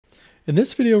In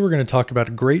this video, we're going to talk about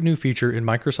a great new feature in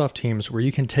Microsoft Teams where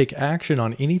you can take action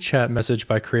on any chat message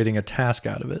by creating a task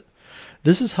out of it.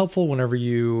 This is helpful whenever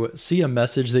you see a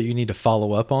message that you need to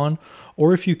follow up on,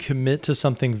 or if you commit to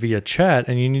something via chat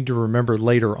and you need to remember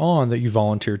later on that you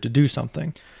volunteered to do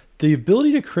something. The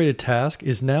ability to create a task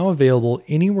is now available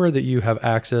anywhere that you have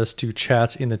access to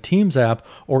chats in the Teams app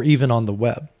or even on the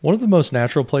web. One of the most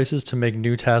natural places to make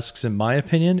new tasks, in my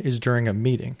opinion, is during a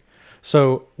meeting.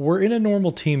 So we're in a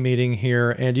normal team meeting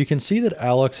here, and you can see that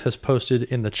Alex has posted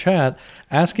in the chat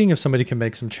asking if somebody can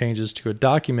make some changes to a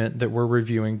document that we're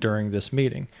reviewing during this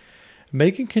meeting.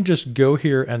 Megan can just go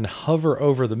here and hover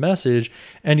over the message,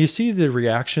 and you see the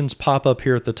reactions pop up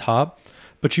here at the top,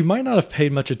 but you might not have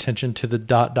paid much attention to the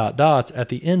dots at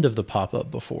the end of the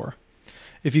pop-up before.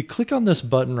 If you click on this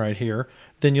button right here,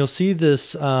 then you'll see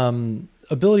this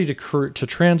ability to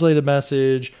translate a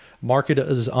message, mark it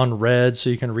as unread so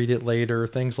you can read it later,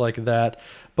 things like that.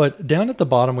 But down at the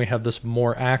bottom, we have this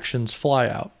more actions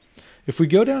flyout. If we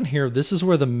go down here, this is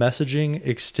where the messaging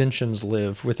extensions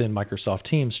live within Microsoft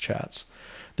Teams chats.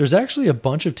 There's actually a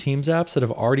bunch of Teams apps that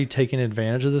have already taken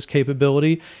advantage of this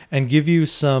capability and give you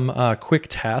some quick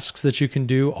tasks that you can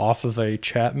do off of a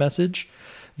chat message.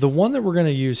 The one that we're going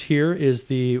to use here is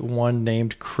the one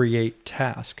named Create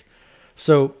Task.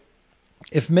 So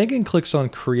if Megan clicks on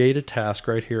Create a Task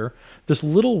right here, this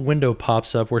little window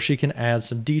pops up where she can add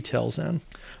some details in.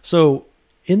 So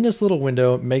in this little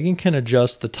window, Megan can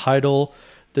adjust the title,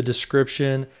 the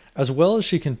description, as well as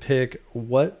she can pick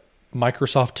what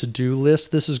Microsoft to-do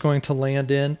list this is going to land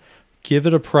in, give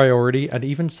it a priority, and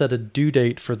even set a due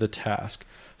date for the task.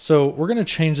 So we're going to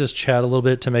change this chat a little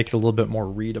bit to make it a little bit more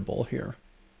readable here.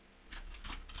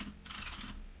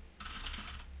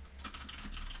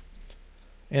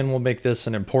 And we'll make this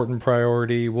an important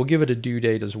priority. We'll give it a due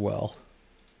date as well.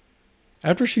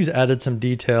 After she's added some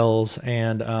details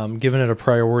and given it a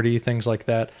priority, things like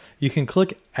that, you can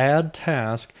click Add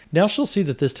Task. Now she'll see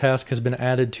that this task has been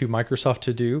added to Microsoft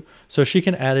To Do, so she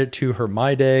can add it to her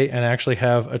My Day and actually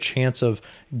have a chance of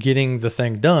getting the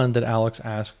thing done that Alex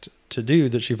asked to do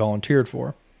that she volunteered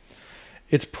for.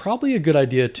 It's probably a good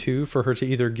idea too for her to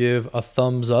either give a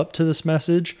thumbs up to this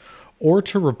message or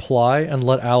to reply and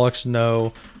let Alex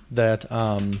know that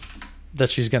that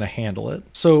she's going to handle it.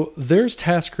 So there's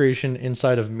task creation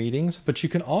inside of meetings, but you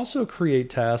can also create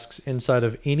tasks inside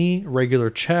of any regular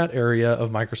chat area of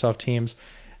Microsoft Teams,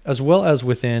 as well as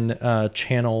within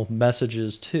channel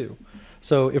messages too.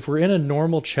 So if we're in a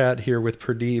normal chat here with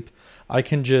Pradeep, I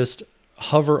can just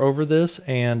hover over this,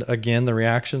 and again, the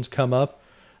reactions come up.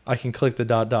 I can click the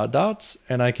dots,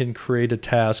 and I can create a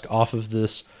task off of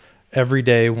this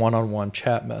everyday one-on-one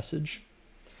chat message.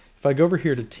 If I go over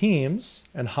here to Teams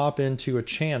and hop into a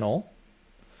channel,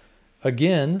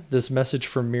 again, this message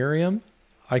from Miriam,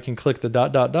 I can click the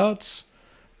dots,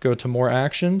 go to more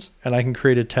actions, and I can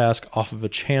create a task off of a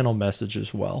channel message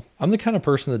as well. I'm the kind of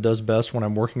person that does best when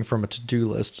I'm working from a to-do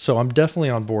list, so I'm definitely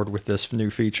on board with this new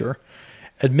feature.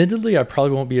 Admittedly, I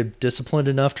probably won't be disciplined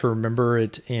enough to remember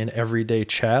it in everyday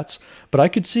chats, but I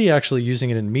could see actually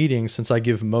using it in meetings since I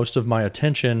give most of my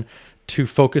attention to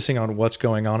focusing on what's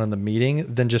going on in the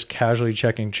meeting than just casually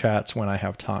checking chats when I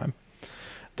have time.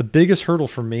 The biggest hurdle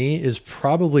for me is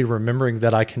probably remembering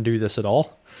that I can do this at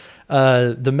all.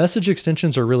 The message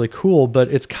extensions are really cool,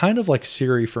 but it's kind of like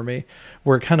Siri for me,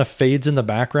 where it kind of fades in the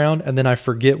background and then I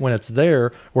forget when it's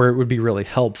there, where it would be really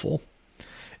helpful.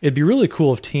 It'd be really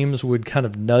cool if Teams would kind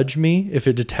of nudge me if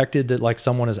it detected that like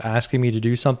someone is asking me to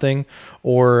do something,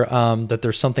 or that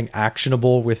there's something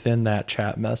actionable within that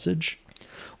chat message.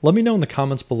 Let me know in the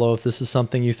comments below if this is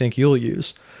something you think you'll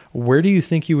use. Where do you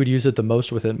think you would use it the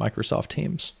most within Microsoft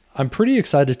Teams? I'm pretty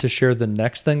excited to share the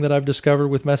next thing that I've discovered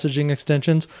with messaging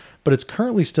extensions, but it's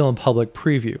currently still in public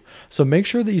preview. So make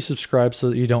sure that you subscribe so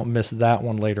that you don't miss that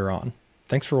one later on.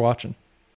 Thanks for watching.